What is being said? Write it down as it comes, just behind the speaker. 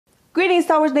Greetings,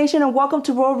 Star Wars Nation, and welcome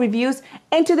to Royal Reviews.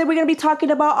 And today we're going to be talking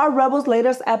about our Rebels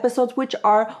latest episodes, which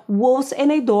are Wolves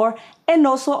in a Door and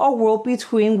also A World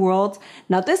Between Worlds.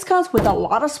 Now, this comes with a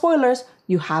lot of spoilers.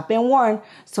 You have been warned.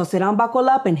 So sit down, buckle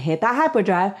up, and hit that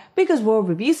hyperdrive because Royal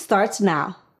Reviews starts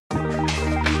now.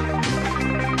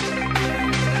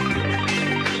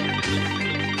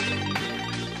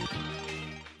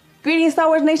 Greetings, Star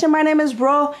Wars Nation. My name is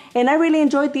Ro, and I really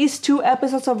enjoyed these 2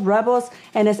 episodes of Rebels.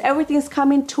 And as everything's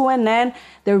coming to an end,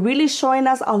 they're really showing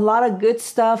us a lot of good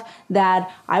stuff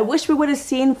that I wish we would have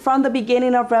seen from the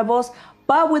beginning of Rebels.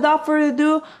 But without further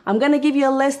ado, I'm going to give you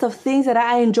a list of things that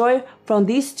I enjoy from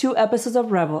these 2 episodes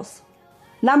of Rebels.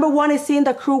 Number 1 is seeing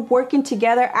the crew working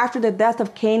together after the death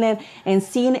of Kanan and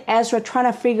seeing Ezra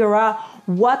trying to figure out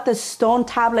what the stone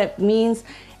tablet means.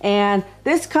 And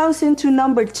this comes into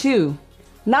number 2.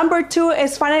 Number 2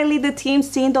 is finally the team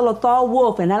seeing the Lothal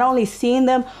Wolf, and not only seeing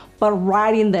them, but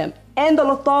riding them. And the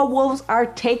Lothal Wolves are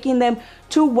taking them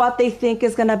to what they think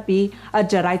is gonna be a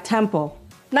Jedi temple.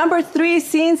 Number 3 is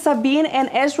seeing Sabine and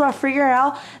Ezra figure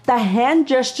out the hand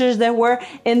gestures that were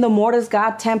in the Mortis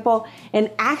God temple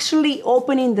and actually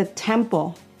opening the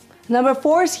temple. Number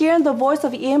 4 is hearing the voice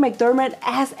of Ian McDiarmid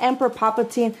as Emperor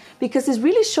Palpatine, because it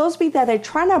really shows me that they're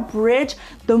trying to bridge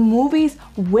the movies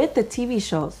with the TV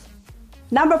shows.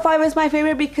 Number 5 is my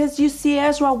favorite because you see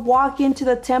Ezra walk into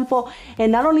the temple,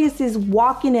 and not only is he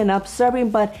walking and observing,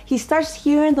 but he starts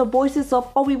hearing the voices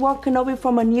of Obi-Wan Kenobi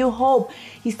from A New Hope.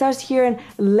 He starts hearing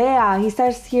Leia, he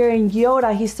starts hearing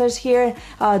Yoda, he starts hearing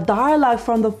dialogue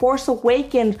from The Force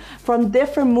Awakens, from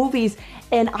different movies.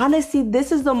 And honestly,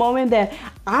 this is the moment that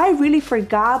I really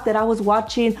forgot that I was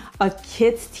watching a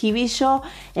kid's TV show,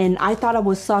 and I thought I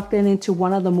was sucked into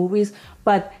one of the movies.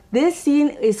 But this scene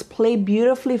is played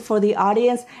beautifully for the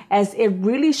audience, as it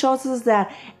really shows us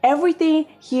that everything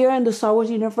here in the Star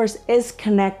Wars universe is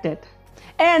connected.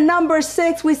 And number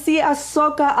 6, we see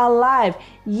Ahsoka alive.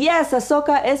 Yes,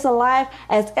 Ahsoka is alive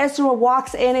as Ezra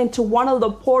walks into one of the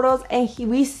portals, and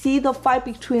we see the fight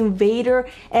between Vader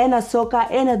and Ahsoka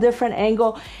in a different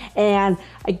angle. And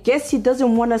I guess he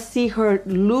doesn't want to see her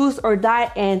lose or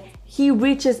die, and he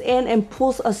reaches in and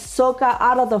pulls Ahsoka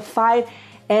out of the fight,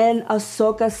 and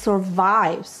Ahsoka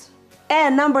survives.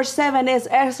 And number 7 is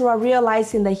Ezra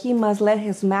realizing that he must let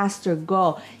his master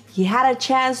go. He had a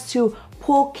chance to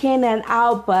pull Kanan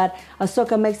out, but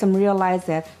Ahsoka makes him realize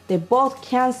that they both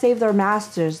can save their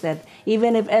masters, that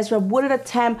even if Ezra would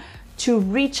attempt to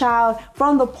reach out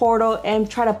from the portal and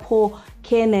try to pull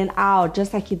Kanan out,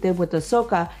 just like he did with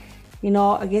Ahsoka, you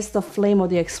know, I guess the flame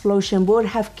of the explosion would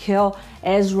have killed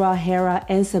Ezra, Hera,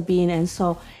 and Sabine. And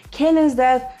so Kanan's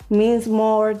death means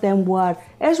more than what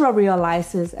Ezra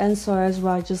realizes, and so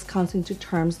Ezra just comes into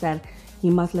terms that he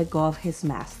must let go of his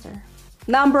master.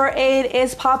 Number 8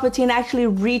 is Palpatine actually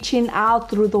reaching out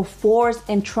through the Force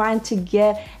and trying to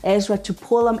get Ezra to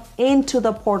pull him into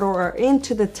the portal or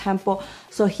into the temple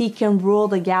so he can rule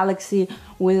the galaxy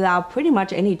without pretty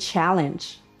much any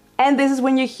challenge. And this is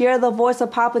when you hear the voice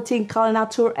of Palpatine calling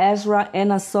out to Ezra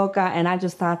and Ahsoka, and I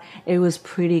just thought it was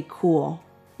pretty cool.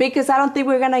 Because I don't think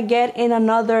we're gonna get in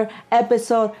another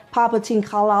episode Palpatine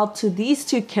call out to these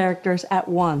 2 characters at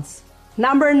once.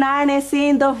 Number 9 is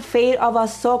seeing the fate of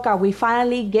Ahsoka. We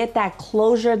finally get that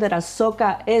closure that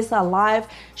Ahsoka is alive.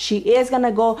 She is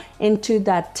gonna go into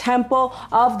the Temple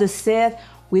of the Sith.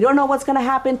 We don't know what's gonna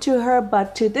happen to her,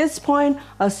 but to this point,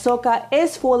 Ahsoka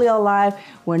is fully alive.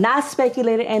 We're not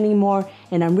speculating anymore,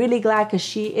 and I'm really glad because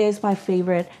she is my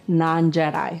favorite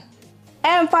non-Jedi.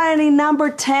 And finally, number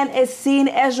 10 is seeing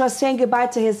Ezra saying goodbye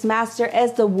to his master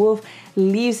as the wolf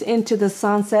leaves into the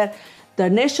sunset. The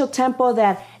initial temple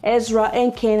that Ezra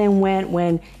and Kanan went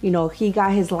when, he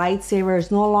got his lightsaber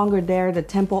is no longer there. The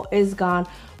temple is gone,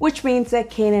 which means that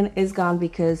Kanan is gone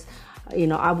because,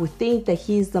 I would think that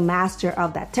he's the master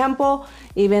of that temple,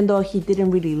 even though he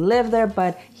didn't really live there,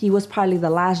 but he was probably the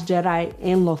last Jedi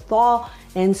in Lothal.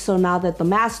 And so now that the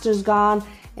master's gone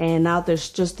and now there's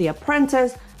just the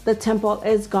apprentice, the temple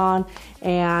is gone.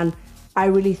 And I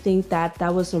really think that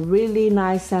that was a really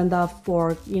nice send-off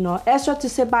for, Ezra to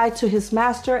say bye to his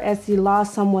master as he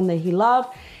lost someone that he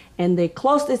loved. And they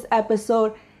closed this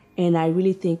episode, and I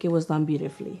really think it was done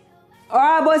beautifully. All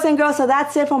right, boys and girls, so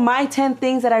that's it for my 10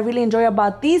 things that I really enjoy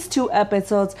about these 2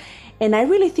 episodes. And I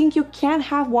really think you can't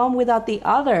have one without the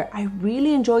other. I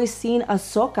really enjoy seeing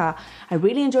Ahsoka. I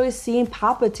really enjoy seeing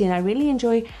Palpatine. I really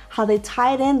enjoy how they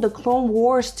tied in the Clone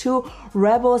Wars to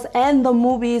Rebels and the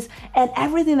movies and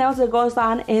everything else that goes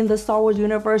on in the Star Wars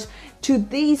universe to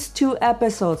these 2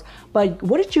 episodes. But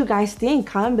what did you guys think?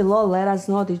 Comment below, let us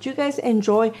know. Did you guys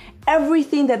enjoy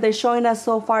everything that they're showing us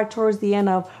so far towards the end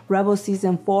of Rebels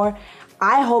Season 4?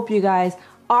 I hope you guys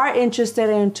are interested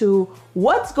into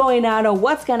what's going on or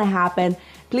what's gonna happen,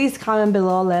 please comment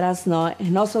below, let us know.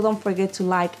 And also don't forget to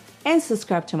like and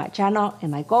subscribe to my channel.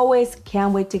 And like always,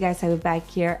 can't wait to guys have you back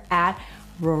here at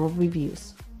Rural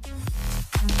Reviews.